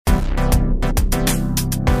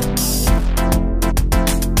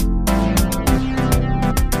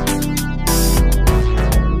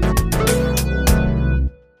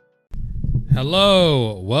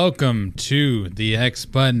Hello, welcome to the X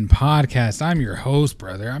Button Podcast. I'm your host,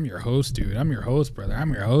 brother. I'm your host, dude. I'm your host, brother.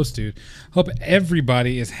 I'm your host, dude. Hope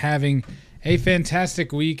everybody is having a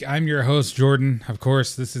fantastic week. I'm your host, Jordan. Of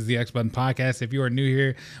course, this is the X Button Podcast. If you are new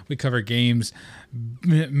here, we cover games,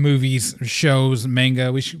 movies, shows,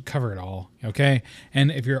 manga. We should cover it all, okay?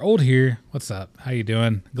 And if you're old here, what's up? How you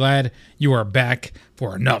doing? Glad you are back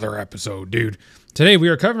for another episode, dude. Today we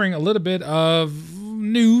are covering a little bit of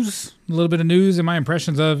news and my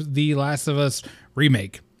impressions of the Last of Us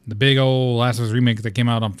remake, the big old Last of Us remake that came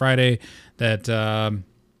out on Friday. That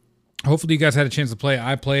hopefully you guys had a chance to play.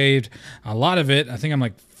 I played a lot of it. I think I'm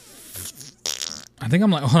like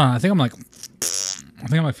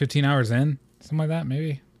 15 hours in, something like that,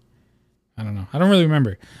 maybe. I don't know. I don't really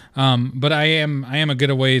remember. But I am a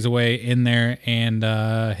good ways away in there and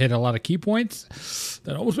hit a lot of key points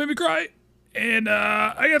that almost made me cry. And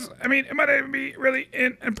it might not even be really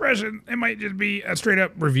an impression. It might just be a straight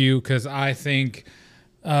up review because I think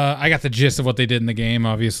I got the gist of what they did in the game.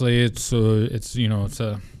 Obviously, it's a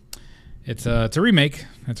remake.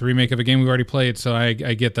 It's a remake of a game we already played. So I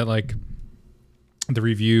get that, like, the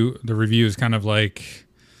review is kind of like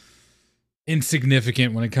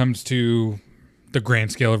insignificant when it comes to the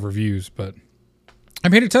grand scale of reviews. But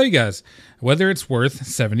I'm here to tell you guys whether it's worth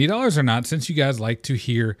 $70 or not. Since you guys like to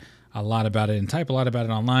hear a lot about it and type a lot about it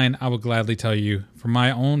online, I will gladly tell you from my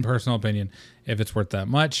own personal opinion if it's worth that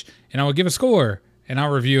much, and I will give a score and I'll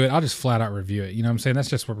review it. I'll just flat out review it. You know what I'm saying? That's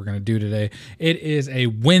just what we're going to do today. It is a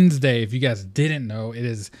Wednesday. If you guys didn't know, it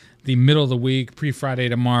is the middle of the week, pre-Friday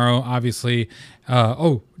tomorrow, obviously.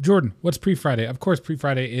 Jordan, what's pre-Friday? Of course,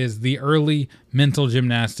 pre-Friday is the early mental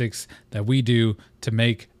gymnastics that we do to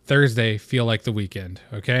make Thursday feel like the weekend,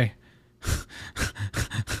 okay?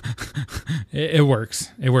 It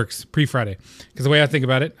works. It works pre-Friday. Because the way I think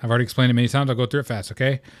about it, I've already explained it many times. I'll go through it fast,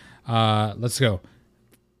 okay? Let's go.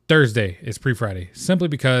 Thursday is pre-Friday. Simply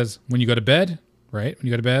because when you go to bed, right? When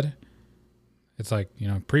you go to bed, it's like,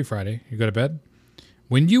 pre-Friday. You go to bed.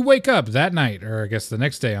 When you wake up that night, or I guess the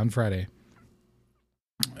next day on Friday,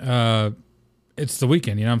 it's the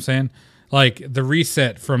weekend, you know what I'm saying? Like, the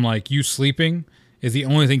reset from, like, you sleeping is the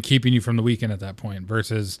only thing keeping you from the weekend at that point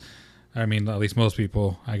versus... I mean, at least most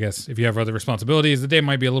people, I guess, if you have other responsibilities, the day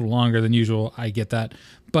might be a little longer than usual. I get that.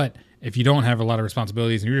 But if you don't have a lot of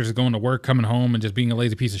responsibilities and you're just going to work, coming home, and just being a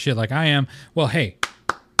lazy piece of shit like I am, well, hey,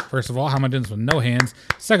 first of all, how am I doing this with no hands?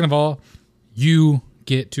 Second of all, you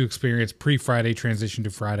get to experience pre-Friday transition to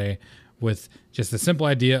Friday with just the simple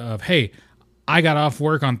idea of, hey, I got off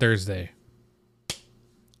work on Thursday.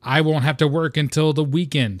 I won't have to work until the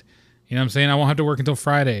weekend. You know what I'm saying? I won't have to work until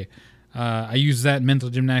Friday. I use that mental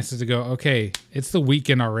gymnastics to go, okay, it's the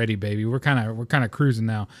weekend already, baby. We're kind of cruising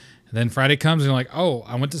now. And then Friday comes and you're like, oh,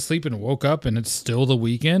 I went to sleep and woke up and it's still the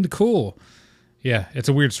weekend. Cool. Yeah, it's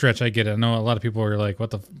a weird stretch. I get it. I know a lot of people are like,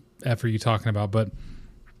 what the F are you talking about? But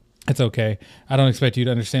it's okay. I don't expect you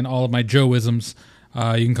to understand all of my Joe-isms.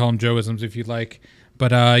 You can call them Joe-isms if you'd like.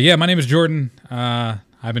 But yeah, my name is Jordan.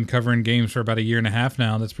 I've been covering games for about a year and a half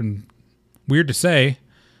now. That's been weird to say.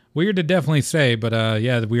 Weird to definitely say, but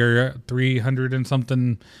yeah, we are 300 and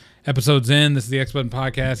something episodes in. This is the X Button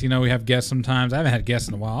Podcast. You know, we have guests sometimes. I haven't had guests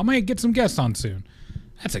in a while. I might get some guests on soon.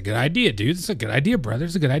 That's a good idea, dude. It's a good idea, brother.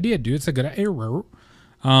 It's a good idea, dude. It's a good idea.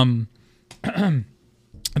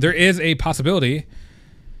 There is a possibility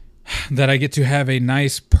that I get to have a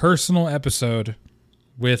nice personal episode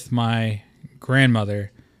with my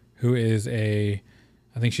grandmother, who is I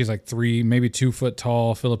think she's like 3, maybe 2 foot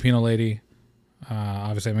tall Filipino lady.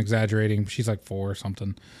 Obviously, I'm exaggerating. She's like 4 or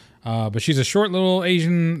something. But she's a short little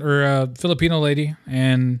Asian or Filipino lady,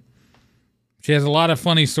 and she has a lot of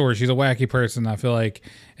funny stories. She's a wacky person. I feel like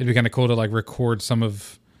it'd be kind of cool to like record some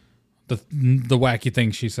of the wacky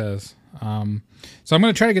things she says. So I'm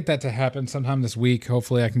going to try to get that to happen sometime this week.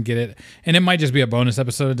 Hopefully I can get it. And it might just be a bonus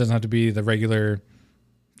episode. It doesn't have to be the regular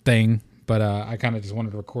thing. But I kind of just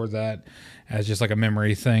wanted to record that as just like a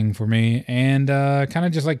memory thing for me and kind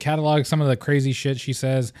of just like catalog some of the crazy shit she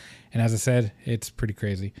says. And as I said, it's pretty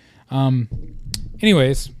crazy.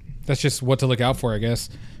 Anyways, that's just what to look out for, I guess.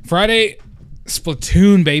 Friday,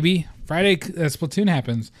 Splatoon, baby. Friday, Splatoon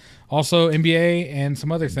happens. Also, NBA and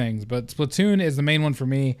some other things. But Splatoon is the main one for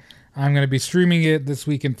me. I'm going to be streaming it this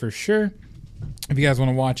weekend for sure. If you guys want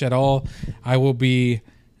to watch at all, I will be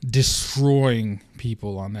destroying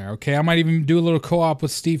people on there. Okay, I might even do a little co-op with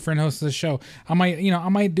Steve, friend host of the show. I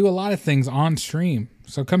might do a lot of things on stream.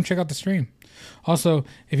 So come check out the stream. Also,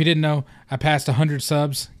 if you didn't know, I passed 100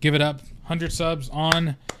 subs. Give it up. 100 subs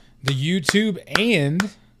on the YouTube and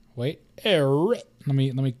wait, let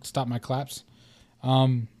me stop my claps.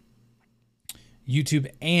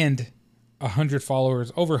 YouTube and 100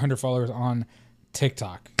 followers, over 100 followers on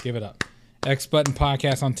TikTok. Give it up. X Button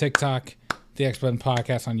Podcast on TikTok, the X Button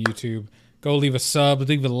Podcast on YouTube. Go leave a sub,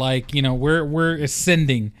 leave a like. You know, we're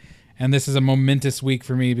ascending, and this is a momentous week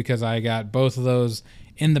for me because I got both of those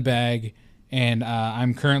in the bag, and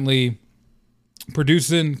I'm currently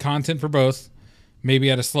producing content for both. Maybe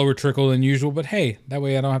at a slower trickle than usual, but hey, that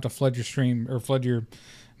way I don't have to flood your stream or flood your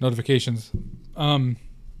notifications. But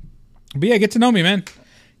yeah, get to know me, man.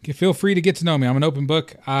 Feel free to get to know me. I'm an open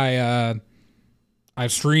book. I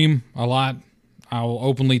stream a lot. I will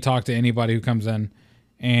openly talk to anybody who comes in,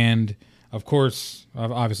 and of course,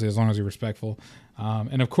 obviously, as long as you're respectful.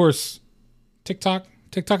 And of course, TikTok.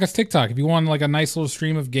 TikTok is TikTok. If you want like a nice little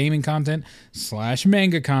stream of gaming content /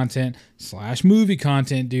 manga content / movie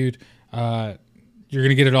content, dude, you're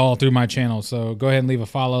gonna get it all through my channel. So go ahead and leave a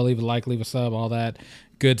follow, leave a like, leave a sub, all that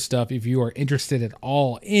good stuff. If you are interested at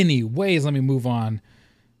all. Anyways, let me move on.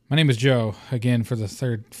 My name is Joe. Again, for the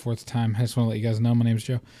fourth time, I just want to let you guys know my name is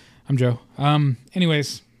Joe. I'm Joe.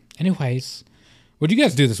 Anyways, what'd you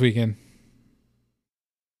guys do this weekend?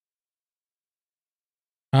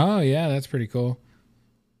 Oh yeah, that's pretty cool.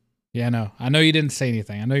 Yeah, no, I know you didn't say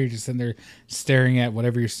anything. I know you're just sitting there staring at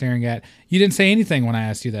whatever you're staring at. You didn't say anything when I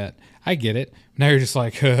asked you that. I get it. Now you're just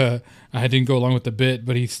like, I didn't go along with the bit,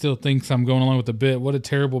 but he still thinks I'm going along with the bit. What a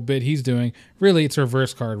terrible bit he's doing. Really, it's a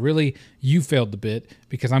reverse card. Really, you failed the bit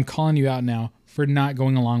because I'm calling you out now for not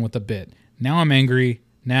going along with the bit. Now I'm angry.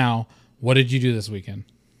 Now, what did you do this weekend?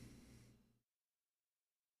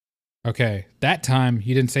 Okay, that time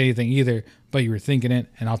you didn't say anything either, but you were thinking it,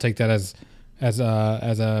 and I'll take that as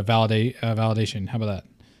a validation. How about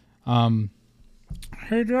that?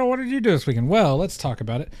 Hey Joe, what did you do this weekend? Well, let's talk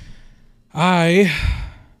about it. I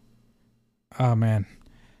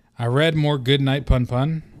read more Good Night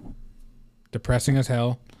Pun. Depressing as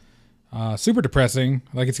hell. Super depressing.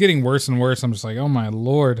 Like, it's getting worse and worse. I'm just like, oh my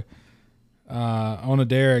lord.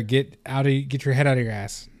 Onodera, get your head out of your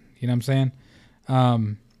ass. You know what I'm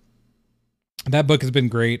saying? That book has been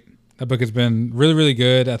great. That book has been really, really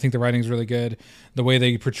good. I think the writing's really good. The way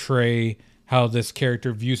they portray how this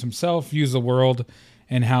character views himself, views the world,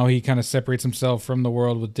 and how he kind of separates himself from the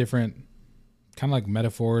world with different kind of like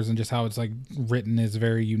metaphors, and just how it's like written is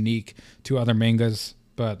very unique to other mangas.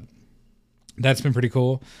 But that's been pretty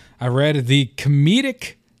cool. I read the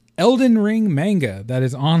comedic Elden Ring manga that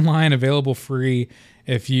is online, available free.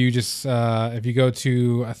 If you just if you go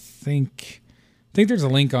to, I think there's a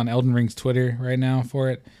link on Elden Ring's Twitter right now for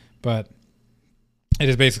it, but it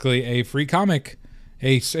is basically a free comic,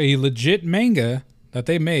 a legit manga that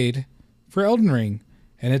they made for Elden Ring,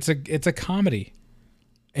 and it's a comedy.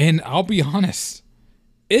 And I'll be honest,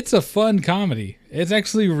 it's a fun comedy. It's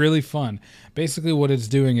actually really fun. Basically, what it's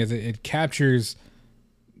doing is it captures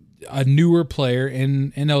a newer player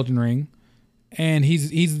in Elden Ring, and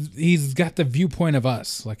he's got the viewpoint of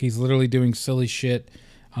us. Like, he's literally doing silly shit.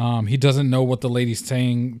 He doesn't know what the lady's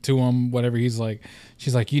saying to him, whatever. She's like,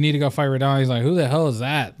 you need to go fight Radon. He's like, who the hell is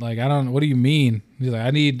that? Like, I don't, what do you mean? He's like,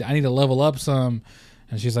 I need to level up some.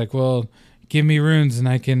 And she's like, well, give me runes and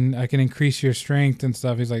I can increase your strength and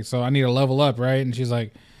stuff. He's like, so I need to level up, right? And she's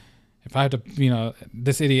like, if I have to,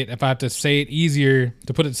 this idiot, if I have to say it easier,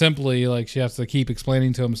 to put it simply, like, she has to keep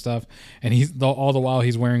explaining to him stuff. And all the while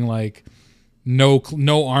he's wearing like no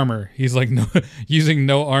armor. He's like using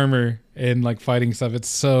no armor and like fighting stuff. It's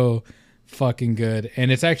so fucking good.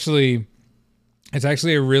 And it's actually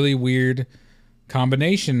a really weird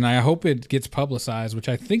combination. I hope it gets publicized, which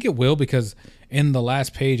I think it will, because in the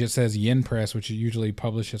last page it says Yen Press, which usually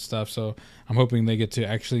publishes stuff. So I'm hoping they get to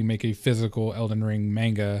actually make a physical Elden Ring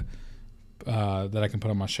manga that I can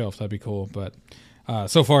put on my shelf. That'd be cool. But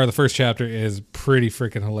so far, the first chapter is pretty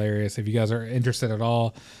freaking hilarious. If you guys are interested at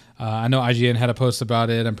all, I know IGN had a post about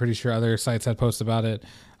it. I'm pretty sure other sites had posts about it.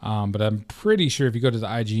 But I'm pretty sure if you go to the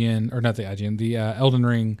IGN, or not the IGN, the Elden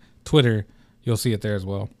Ring Twitter, you'll see it there as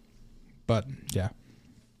well. But yeah,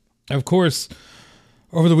 of course,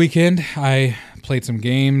 over the weekend I played some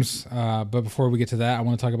games. But before we get to that, I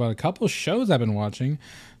want to talk about a couple of shows I've been watching,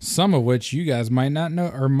 some of which you guys might not know,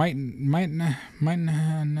 or might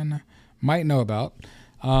know about.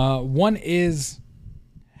 One is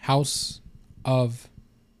House of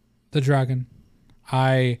the Dragon.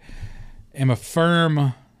 I am a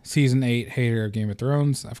firm season 8 hater of Game of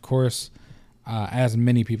Thrones, of course, as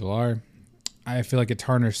many people are. I feel like it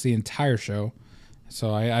tarnished the entire show.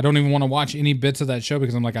 So I don't even want to watch any bits of that show,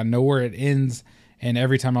 because I'm like, I know where it ends. And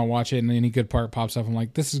every time I watch it and any good part pops up, I'm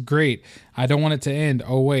like, this is great. I don't want it to end.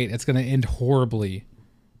 Oh, wait, it's going to end horribly.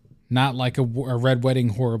 Not like a Red Wedding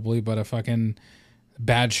horribly, but a fucking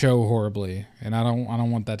bad show horribly, and I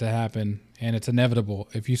don't want that to happen, and it's inevitable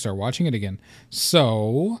if you start watching it again.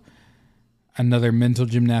 So another mental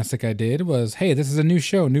gymnastic I did was, hey, this is a new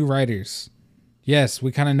show, new writers. Yes,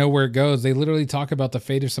 we kind of know where it goes. They literally talk about the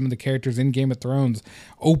fate of some of the characters in Game of Thrones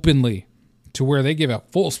openly, to where they give a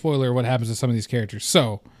full spoiler of what happens to some of these characters.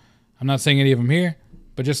 So I'm not saying any of them here,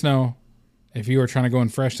 but just know, if you are trying to go in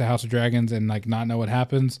fresh to House of Dragons and like not know what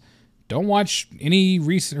happens, don't watch any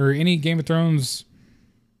recent or any Game of Thrones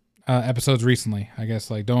episodes recently. I guess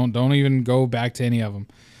like don't even go back to any of them.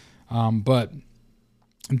 But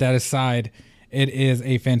that aside, it is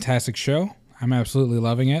a fantastic show. I'm absolutely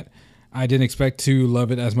loving it. I didn't expect to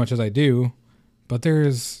love it as much as I do, but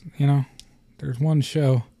there's one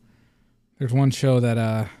show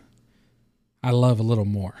that I love a little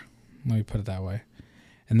more. Let me put it that way.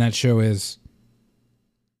 And that show is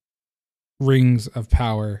Rings of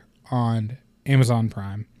Power on Amazon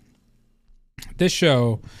Prime. This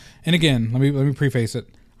show, and again, let me preface it.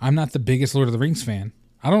 I'm not the biggest Lord of the Rings fan.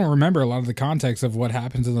 I don't remember a lot of the context of what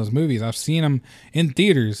happens in those movies. I've seen them in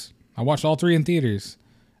theaters. I watched all 3 in theaters.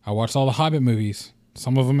 I watched all the Hobbit movies,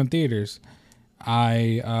 some of them in theaters.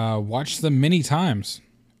 I watched them many times,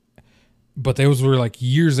 but those were like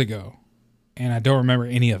years ago, and I don't remember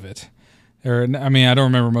any of it. I don't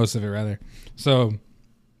remember most of it, rather. So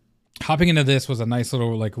hopping into this was a nice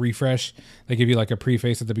little like refresh. They give you like a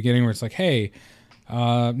preface at the beginning where it's like, hey,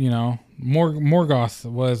 Morgoth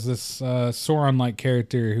was this Sauron-like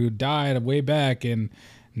character who died way back, and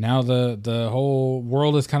now the whole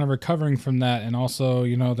world is kind of recovering from that. And also,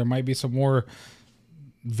 there might be some more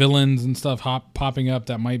villains and stuff popping up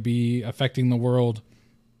that might be affecting the world.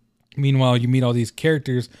 Meanwhile, you meet all these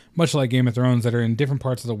characters, much like Game of Thrones, that are in different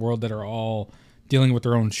parts of the world that are all dealing with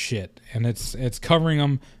their own shit, and it's covering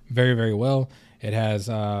them very, very well. It has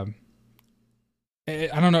I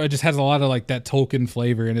don't know, it just has a lot of like that Tolkien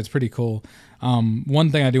flavor, and it's pretty cool. One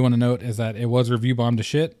thing I do want to note is that it was review bombed to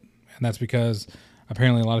shit, and that's because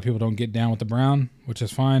apparently a lot of people don't get down with the brown, which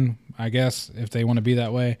is fine, I guess, if they want to be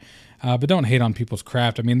that way. But don't hate on people's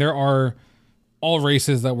craft. I mean, there are all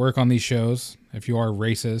races that work on these shows. If you are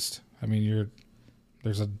racist, I mean,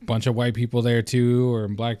 there's a bunch of white people there too, or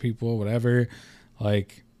black people, whatever.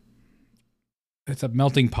 Like, it's a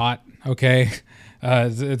melting pot, okay?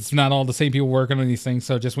 It's not all the same people working on these things.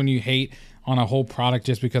 So just when you hate on a whole product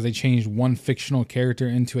just because they changed one fictional character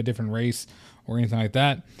into a different race or anything like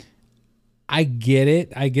that, I get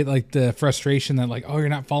it. I get like the frustration that like, oh, you're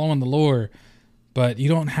not following the lore, but you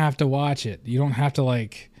don't have to watch it. You don't have to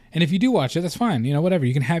like, and if you do watch it, that's fine. Whatever.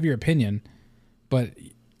 You can have your opinion, but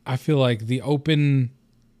I feel like being open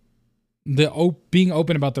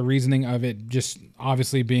about the reasoning of it, just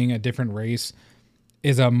obviously being a different race,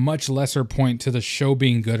 is a much lesser point to the show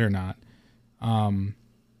being good or not.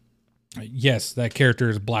 Yes, that character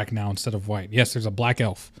is black now instead of white. Yes, there's a black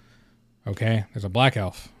elf. Okay, there's a black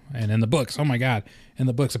elf, and in the books, oh my god, in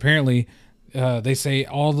the books apparently they say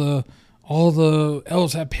all the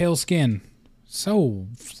elves have pale skin. So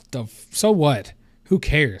what? Who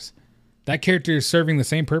cares? That character is serving the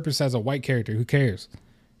same purpose as a white character. Who cares?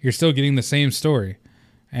 You're still getting the same story.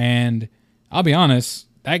 And I'll be honest,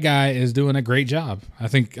 that guy is doing a great job. I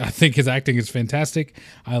think his acting is fantastic.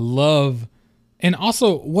 I love, and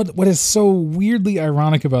also what is so weirdly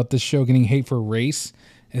ironic about this show getting hate for race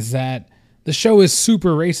is that the show is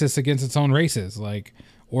super racist against its own races, like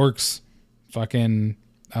orcs, fucking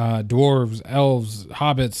dwarves, elves,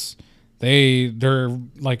 hobbits. They're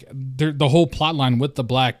the whole plot line with the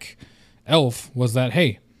black elf was that,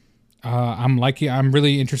 hey, I'm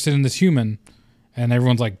really interested in this human, and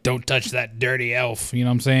everyone's like, don't touch that dirty elf. You know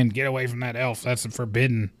what I'm saying? Get away from that elf. That's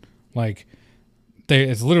forbidden. Like,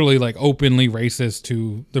 it's literally like openly racist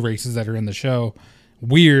to the races that are in the show.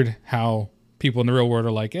 Weird how people in the real world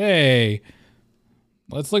are like, hey,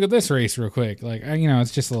 let's look at this race real quick. Like,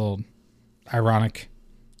 it's just a little ironic.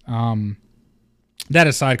 That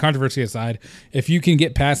aside, controversy aside, if you can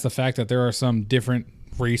get past the fact that there are some different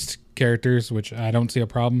raced characters, which I don't see a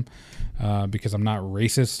problem, because I'm not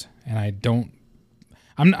racist, and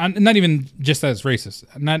I'm not even just that it's racist.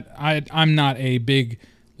 I'm not a big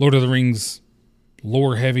Lord of the Rings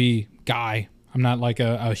lore heavy guy. I'm not like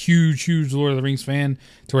a huge Lord of the Rings fan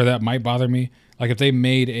to where that might bother me. Like if they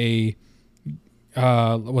made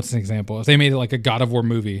what's an example? If they made like a God of War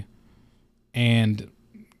movie and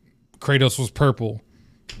Kratos was purple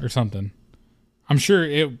or something, I'm sure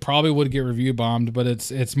it probably would get review bombed, but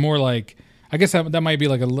it's more like, I guess that might be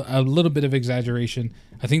like a little bit of exaggeration.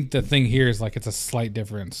 I think the thing here is like it's a slight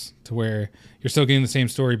difference to where you're still getting the same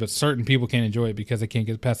story, but certain people can't enjoy it because they can't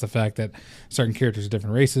get past the fact that certain characters are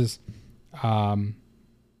different races. So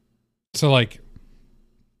like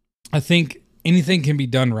I think anything can be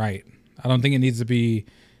done right. I don't think it needs to be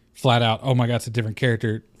flat out, oh my God, it's a different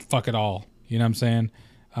character. Fuck it all. You know what I'm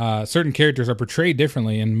saying? Certain characters are portrayed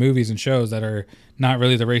differently in movies and shows that are not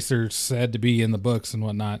really the race they're said to be in the books and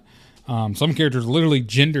whatnot. Some characters literally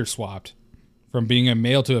gender swapped from being a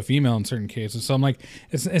male to a female in certain cases. So I'm like,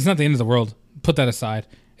 it's not the end of the world. Put that aside.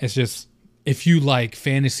 It's just, if you like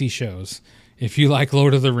fantasy shows, if you like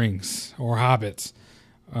Lord of the Rings or Hobbits,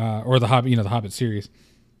 or the Hobbit, the Hobbit series,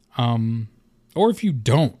 or if you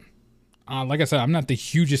don't, like I said, I'm not the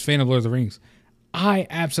hugest fan of Lord of the Rings. I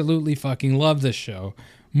absolutely fucking love this show,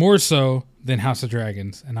 more so than House of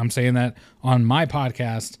Dragons. And I'm saying that on my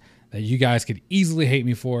podcast that you guys could easily hate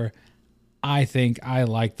me for. I think I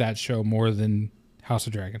like that show more than House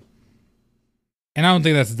of Dragon. And I don't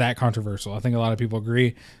think that's that controversial. I think a lot of people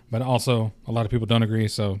agree, but also a lot of people don't agree.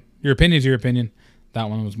 So your opinion is your opinion. That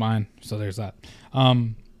one was mine. So there's that.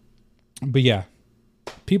 But yeah,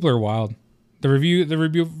 people are wild. The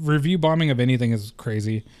review bombing of anything is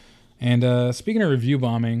crazy. And speaking of review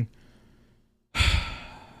bombing,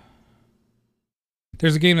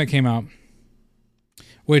 there's a game that came out,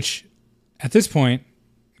 which at this point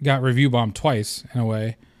got review bombed twice in a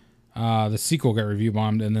way. The sequel got review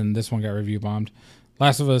bombed, and then this one got review bombed.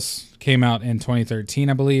 Last of Us came out in 2013,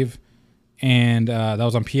 I believe, and that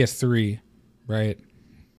was on PS3, right?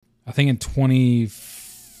 I think in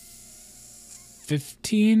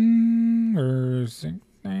 2015 or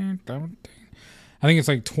 16, I think it's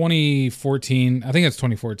like 2014. I think it's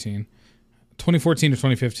 2014. 2014 to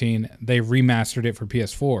 2015, they remastered it for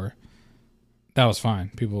PS4. That was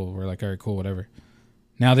fine. People were like, all right, cool, whatever.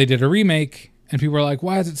 Now they did a remake, and people were like,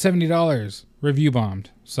 why is it $70? Review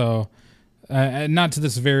bombed. So, not to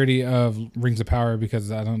the severity of Rings of Power,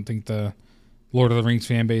 because I don't think the Lord of the Rings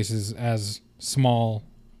fan base is as small.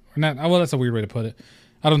 Or not. Well, that's a weird way to put it.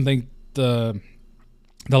 I don't think the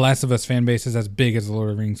Last of Us fan base is as big as the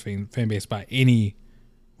Lord of the Rings fan base by any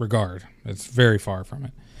regard. It's very far from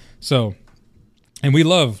it. So, and we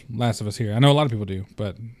love Last of Us here. I know a lot of people do,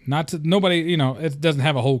 but nobody, it doesn't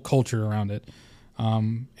have a whole culture around it.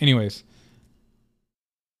 Anyways,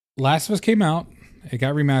 Last of Us came out, it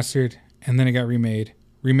got remastered, and then it got remade.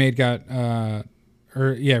 Remake got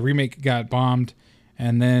bombed,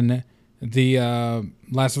 and then the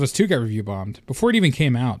Last of Us 2 got review bombed before it even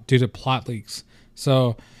came out due to plot leaks.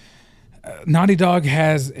 So Naughty Dog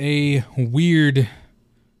has a weird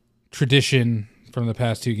tradition from the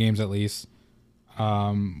past two games, at least,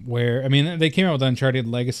 where, I mean, they came out with Uncharted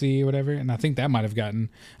Legacy or whatever, and I think that might have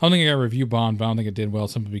gotten, I don't think it got review bombed, but I don't think it did well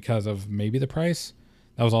simply because of maybe the price.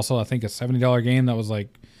 That was also, I think, a $70 game that was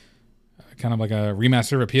like kind of like a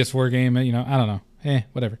remaster of a PS4 game. I don't know.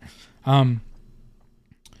 Whatever.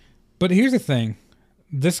 But here's the thing.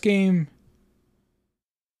 This game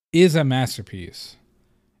is a masterpiece.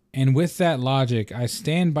 And with that logic, I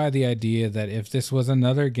stand by the idea that if this was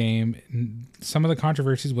another game, some of the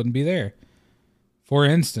controversies wouldn't be there. For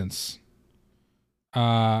instance,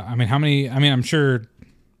 I'm sure,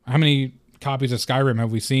 how many copies of Skyrim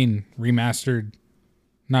have we seen remastered,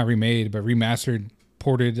 not remade, but remastered,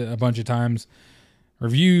 ported a bunch of times?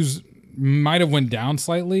 Reviews might have went down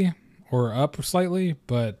slightly or up slightly,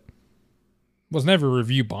 but was never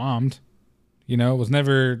review bombed. It was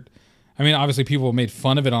never, obviously people made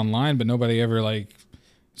fun of it online, but nobody ever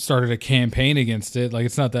started a campaign against it.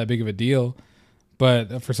 It's not that big of a deal.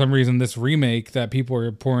 But for some reason, this remake that people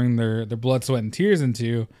are pouring their blood, sweat, and tears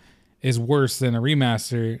into is worse than a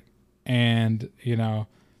remaster. And,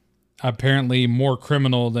 apparently more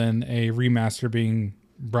criminal than a remaster being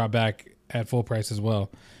brought back at full price as well,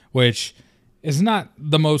 which is not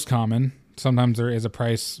the most common. Sometimes there is a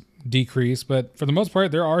price decrease, but for the most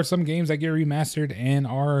part, there are some games that get remastered and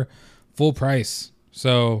are full price.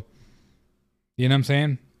 So, you know what I'm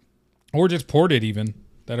saying? Or just ported even,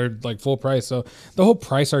 that are full price. So the whole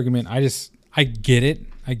price argument, I get it.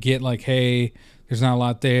 I get hey, there's not a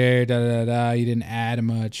lot there, you didn't add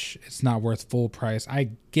much, it's not worth full price. I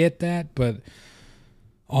get that, but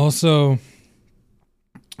also,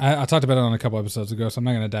 I talked about it on a couple episodes ago, so I'm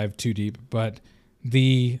not going to dive too deep, but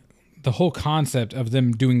the whole concept of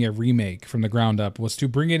them doing a remake from the ground up was to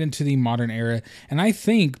bring it into the modern era, and I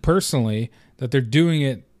think, personally, that they're doing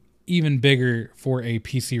it even bigger for a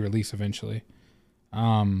PC release eventually.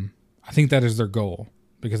 I think that is their goal,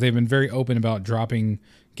 because they've been very open about dropping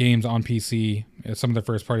games on PC. Some of the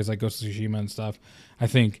first parties like Ghost of Tsushima and stuff. I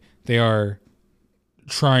think they are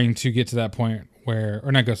trying to get to that point where,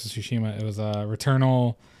 or not Ghost of Tsushima, it was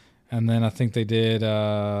Returnal, and then I think they did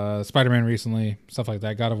Spider-Man recently, stuff like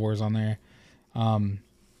that. God of War's on there.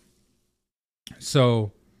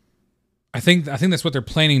 So I think that's what they're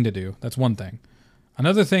planning to do. That's one thing.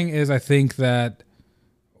 Another thing is, I think that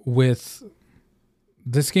with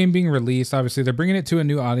this game being released, obviously they're bringing it to a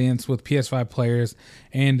new audience with PS5 players,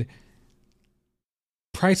 and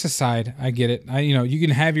price aside, I get it. You can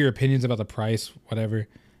have your opinions about the price, whatever.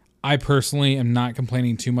 I personally am not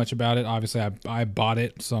complaining too much about it. Obviously, I bought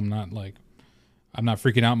it, so I'm not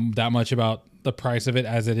freaking out that much about the price of it,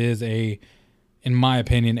 as it is in my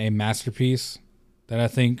opinion, a masterpiece that I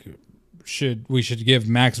think we should give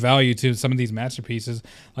max value to. Some of these masterpieces,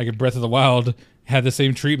 like in Breath of the Wild, had the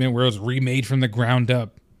same treatment where it was remade from the ground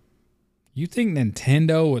up. You think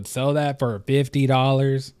Nintendo would sell that for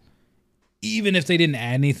 $50? Even if they didn't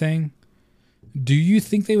add anything? Do you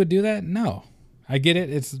think they would do that? No. I get it.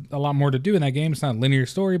 It's a lot more to do in that game. It's not a linear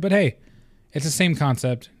story, but hey, it's the same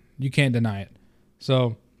concept. You can't deny it.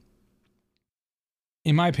 So,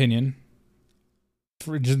 in my opinion,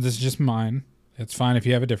 this is just mine. It's fine if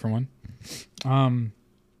you have a different one.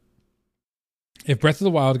 If Breath of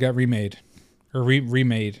the Wild got remade, or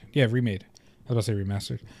remade. I was about to say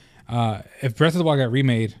remastered. If Breath of the Wild got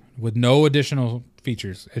remade with no additional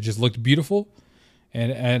features, it just looked beautiful,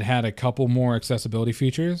 and it had a couple more accessibility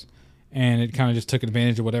features, and it kind of just took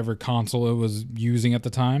advantage of whatever console it was using at the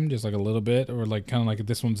time, just like a little bit, or like kind of like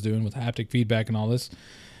this one's doing with haptic feedback and all this,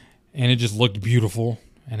 and it just looked beautiful,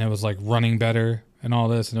 and it was like running better and all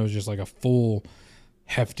this, and it was just like a full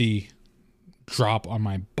hefty drop on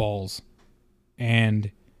my balls.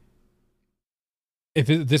 And if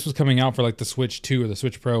this was coming out for like the Switch 2 or the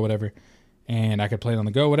Switch Pro, whatever, and I could play it on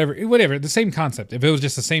the go, whatever, the same concept. If it was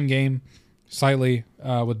just the same game, slightly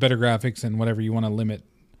with better graphics and whatever you want to limit,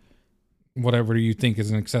 whatever you think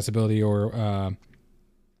is an accessibility or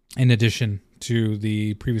in addition to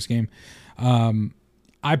the previous game,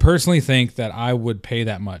 I personally think that I would pay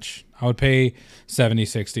that much. I would pay 70,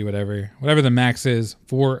 60, whatever the max is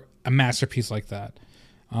for a masterpiece like that.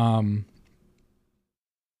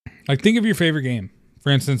 Like, think of your favorite game.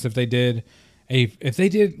 For instance, they did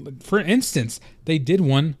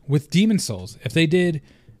one with Demon Souls.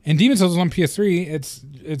 And Demon Souls was on PS3,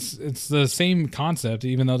 it's the same concept,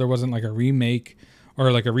 even though there wasn't like a remake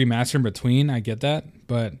or like a remaster in between. I get that,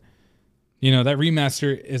 but that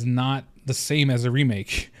remaster is not the same as a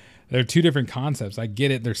remake. They're two different concepts. I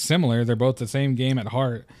get it. They're similar. They're both the same game at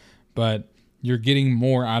heart, but you're getting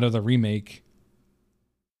more out of the remake.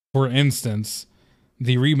 For instance,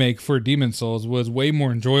 the remake for Demon Souls was way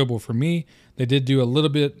more enjoyable for me. They did do a little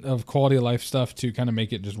bit of quality of life stuff to kind of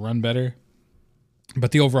make it just run better.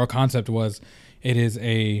 But the overall concept was it is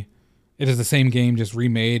the same game just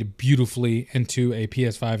remade beautifully into a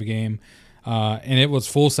PS5 game. And it was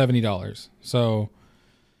full $70. So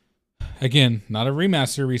again, not a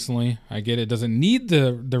remaster recently. I get it doesn't need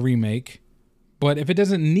the remake, but if it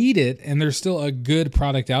doesn't need it and there's still a good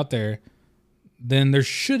product out there, then there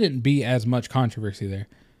shouldn't be as much controversy there.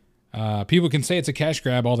 People can say it's a cash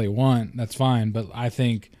grab all they want. That's fine. But I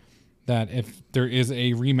think that if there is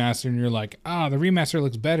a remaster and you're like, the remaster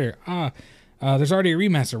looks better. There's already a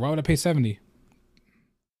remaster. Why would I pay 70?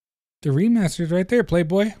 The remaster's right there,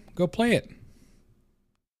 Playboy. Go play it.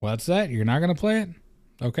 What's that? You're not going to play it?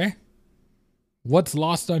 Okay. What's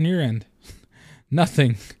lost on your end?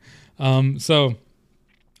 Nothing. So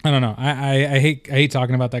I don't know. I hate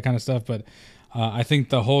talking about that kind of stuff, but I think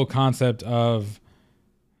the whole concept of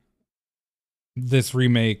this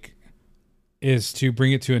remake is to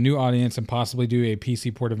bring it to a new audience and possibly do a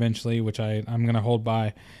PC port eventually, which I'm going to hold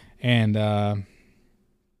by and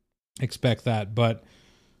expect that. But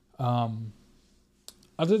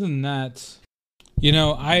other than that,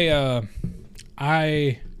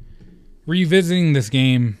 I revisiting this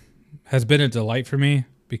game has been a delight for me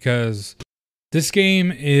because this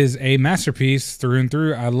game is a masterpiece through and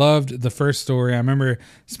through. I loved the first story. I remember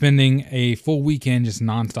spending a full weekend just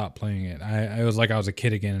nonstop playing it. I was like I was a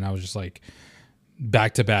kid again, and I was just like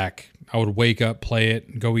back to back. I would wake up, play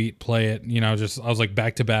it, go eat, play it. I was like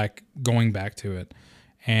back to back, going back to it.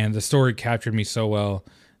 And the story captured me so well.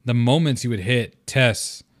 The moments you would hit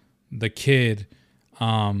Tess, the kid,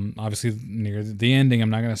 obviously near the ending, I'm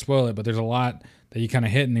not going to spoil it, but there's a lot that you kind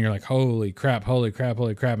of hit and you're like, holy crap, holy crap,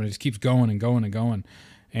 holy crap. And it just keeps going and going and going.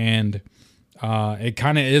 And it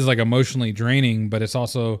kind of is like emotionally draining, but it's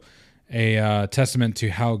also a testament to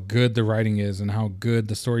how good the writing is and how good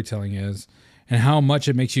the storytelling is and how much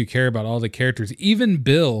it makes you care about all the characters. Even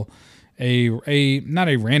Bill, not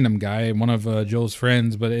a random guy, one of Joel's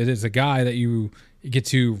friends, but it is a guy that you get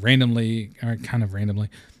to randomly, or kind of randomly,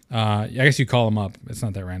 I guess you call him up. It's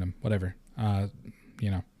not that random, whatever,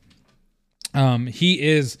 he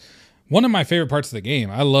is one of my favorite parts of the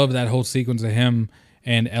game. I love that whole sequence of him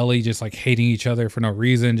and Ellie just like hating each other for no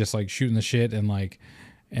reason, just like shooting the shit and like,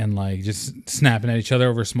 and like just snapping at each other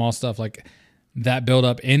over small stuff, like that build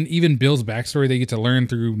up, and even Bill's backstory they get to learn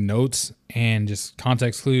through notes and just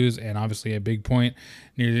context clues, and obviously a big point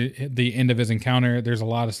near the end of his encounter. There's a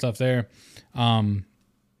lot of stuff there.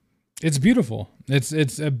 It's beautiful.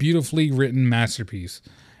 It's a beautifully written masterpiece.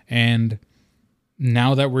 And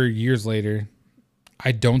now that we're years later,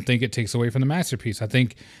 I don't think it takes away from the masterpiece. I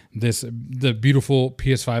think the beautiful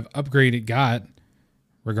PS5 upgrade it got,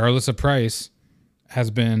 regardless of price, has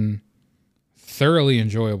been thoroughly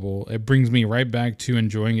enjoyable. It brings me right back to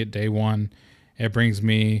enjoying it day one. It brings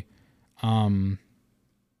me,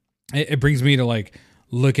 it brings me to like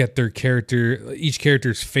look at each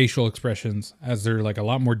character's facial expressions, as they're like a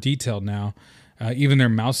lot more detailed now. Even their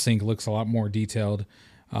mouse sync looks a lot more detailed.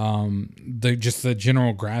 The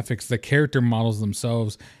general graphics, the character models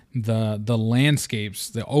themselves, the landscapes,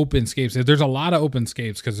 the open scapes. There's a lot of open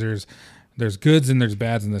scapes because there's goods and there's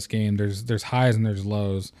bads in this game. There's highs and there's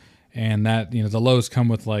lows, and that, you know, the lows come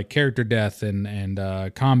with like character death and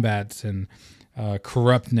combats and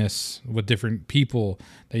corruptness with different people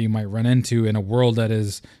that you might run into in a world that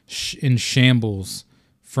is in shambles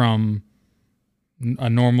from a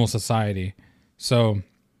normal society. So,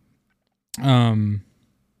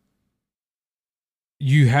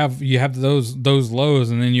 you have those lows,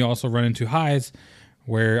 and then you also run into highs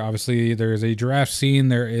where obviously there's a giraffe scene.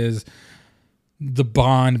 There is the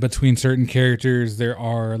bond between certain characters. There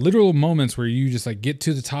are literal moments where you just like get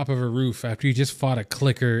to the top of a roof after you just fought a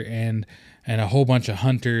clicker and a whole bunch of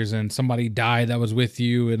hunters, and somebody died that was with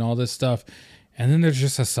you and all this stuff. And then there's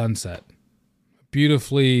just a sunset,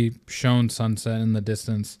 beautifully shown sunset in the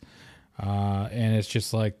distance. And it's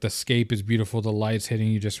just like the scape is beautiful. The light's hitting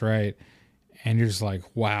you just right. And you're just like,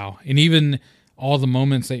 wow. And even all the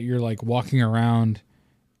moments that you're like walking around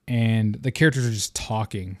and the characters are just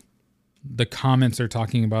talking. The comments they're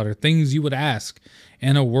talking about are things you would ask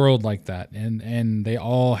in a world like that. And they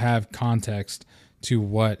all have context to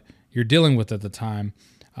what you're dealing with at the time,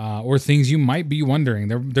 or things you might be wondering.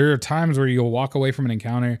 There are times where you'll walk away from an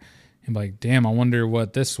encounter and be like, damn, I wonder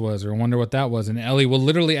what this was, or I wonder what that was. And Ellie will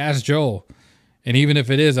literally ask Joel. And even if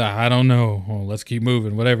it is, I don't know, well, let's keep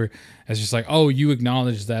moving, whatever. It's just like, oh, you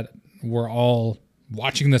acknowledge that we're all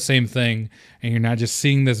watching the same thing, and you're not just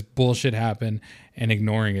seeing this bullshit happen and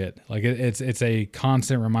ignoring it. Like it's a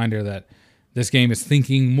constant reminder that this game is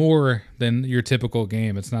thinking more than your typical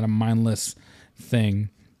game. It's not a mindless thing.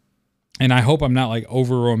 And I hope I'm not like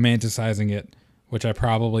over romanticizing it, which I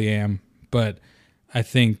probably am. But I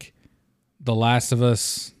think The Last of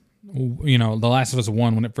Us, The Last of Us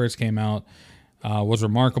 1 when it first came out, was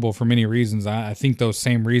remarkable for many reasons. I think those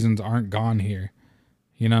same reasons aren't gone here.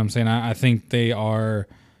 You know what I'm saying? I think they are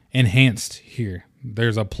enhanced here.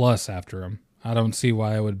 There's a plus after them. I don't see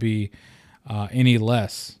why it would be any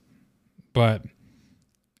less. But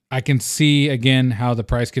I can see, again, how the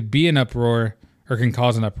price could be an uproar, or can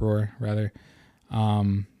cause an uproar, rather.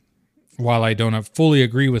 While I don't fully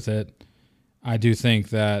agree with it, I do think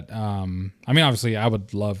that, obviously I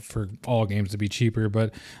would love for all games to be cheaper,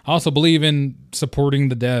 but I also believe in supporting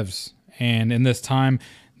the devs. And in this time,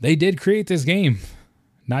 they did create this game.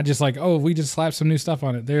 Not just like, oh, we just slapped some new stuff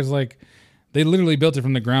on it. There's like, they literally built it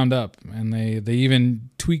from the ground up, and they even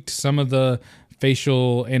tweaked some of the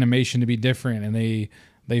facial animation to be different, and they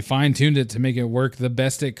fine-tuned it to make it work the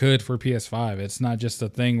best it could for PS5. It's not just a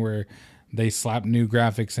thing where they slapped new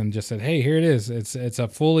graphics and just said, hey, here it is. It's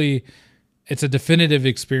a definitive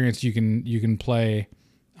experience you can play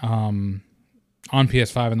on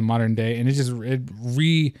PS5 in the modern day, and it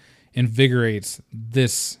reinvigorates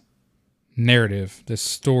this narrative, this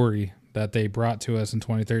story that they brought to us in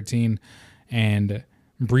 2013, and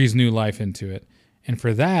breathes new life into it. And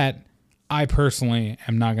for that, I personally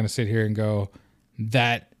am not going to sit here and go,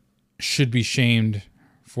 that should be shamed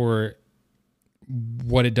for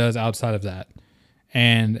what it does outside of that.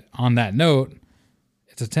 And on that note,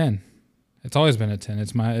 it's a 10. It's always been a 10.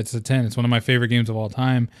 It's a 10. It's one of my favorite games of all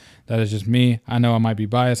time. That is just me. I know I might be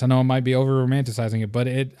biased. I know I might be over romanticizing it, but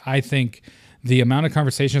I think the amount of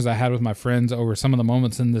conversations I had with my friends over some of the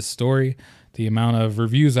moments in this story, the amount of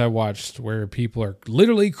reviews I watched where people are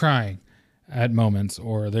literally crying at moments,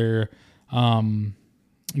 or their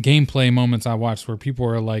gameplay moments I watched where people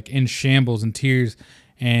are like in shambles and tears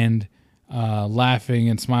and laughing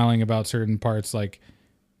and smiling about certain parts. Like,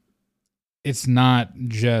 it's not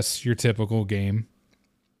just your typical game.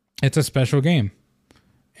 It's a special game.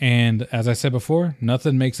 And as I said before,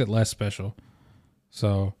 nothing makes it less special.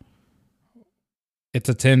 So it's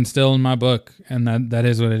a 10 still in my book, and that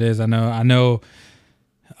is what it is. I know.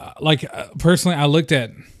 Personally, I looked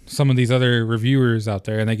at some of these other reviewers out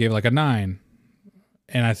there, and they gave like a 9.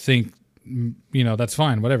 And I think that's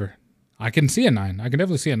fine. Whatever. I can see a 9. I can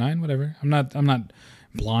definitely see a 9. Whatever. I'm not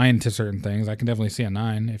blind to certain things. I can definitely see a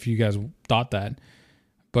 9 if you guys thought that.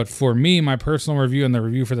 But for me, my personal review and the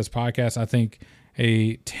review for this podcast, I think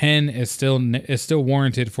a 10 is still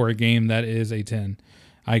warranted for a game that is a 10.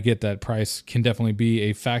 I get that price can definitely be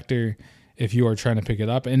a factor if you are trying to pick it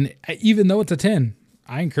up. And even though it's a 10,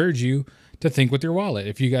 I encourage you to think with your wallet.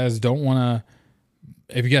 If you guys don't want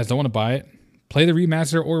to buy it, play the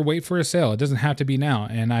remaster or wait for a sale. It doesn't have to be now.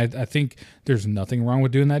 And I think there's nothing wrong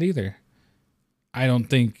with doing that either. I don't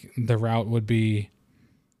think the route would be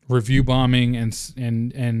review bombing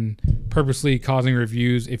and purposely causing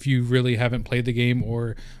reviews if you really haven't played the game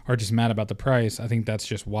or are just mad about the price. I think that's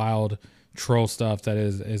just wild troll stuff that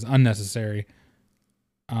is unnecessary.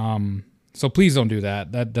 So please don't do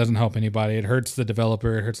that. That doesn't help anybody. It hurts the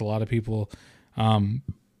developer. It hurts a lot of people. I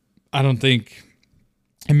don't think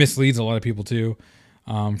it misleads a lot of people too,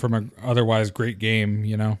 from an otherwise great game,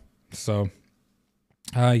 So,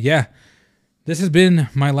 yeah, this has been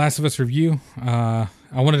my Last of Us review. I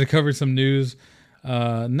wanted to cover some news.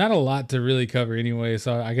 Not a lot to really cover anyway,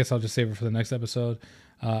 so I guess I'll just save it for the next episode.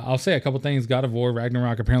 I'll say a couple things. God of War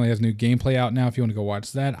Ragnarok apparently has new gameplay out now if you want to go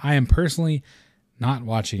watch that. I am personally not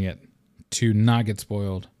watching it to not get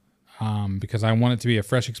spoiled, because I want it to be a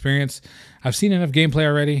fresh experience. I've seen enough gameplay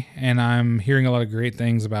already, and I'm hearing a lot of great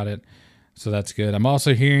things about it, so that's good. I'm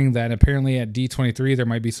also hearing that apparently at D23 there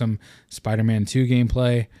might be some Spider-Man 2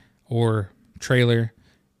 gameplay or trailer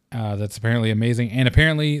that's apparently amazing, and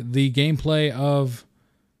apparently the gameplay of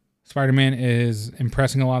Spider-Man is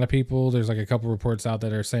impressing a lot of people. There's like a couple reports out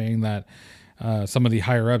that are saying that some of the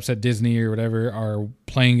higher ups at Disney or whatever are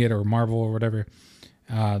playing it, or Marvel or whatever.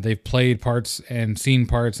 They've played parts and seen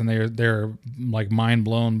parts, and they're like mind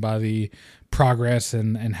blown by the progress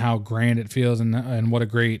and how grand it feels, and what a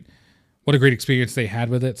great experience they had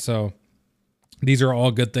with it. So these are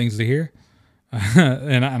all good things to hear.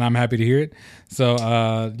 and I'm happy to hear it.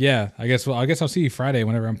 So yeah, I guess I'll see you Friday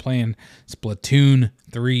whenever I'm playing Splatoon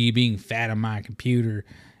 3, being fat on my computer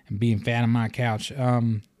and being fat on my couch.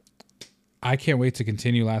 I can't wait to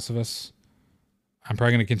continue Last of Us. I'm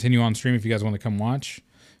probably going to continue on stream. If you guys want to come watch,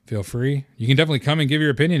 feel free. You can definitely come and give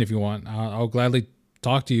your opinion if you want. I'll gladly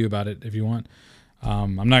talk to you about it if you want.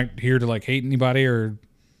 I'm not here to like hate anybody or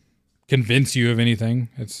convince you of anything.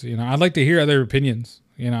 It's, I'd like to hear other opinions.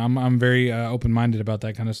 I'm very open-minded about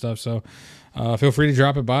that kind of stuff. So feel free to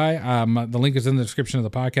drop it by. The link is in the description of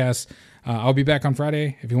the podcast. I'll be back on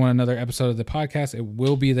Friday. If you want another episode of the podcast, it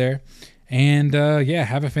will be there. And yeah,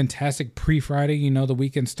 have a fantastic pre-Friday. The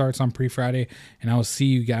weekend starts on pre-Friday, and I will see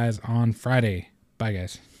you guys on Friday. Bye,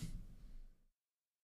 guys.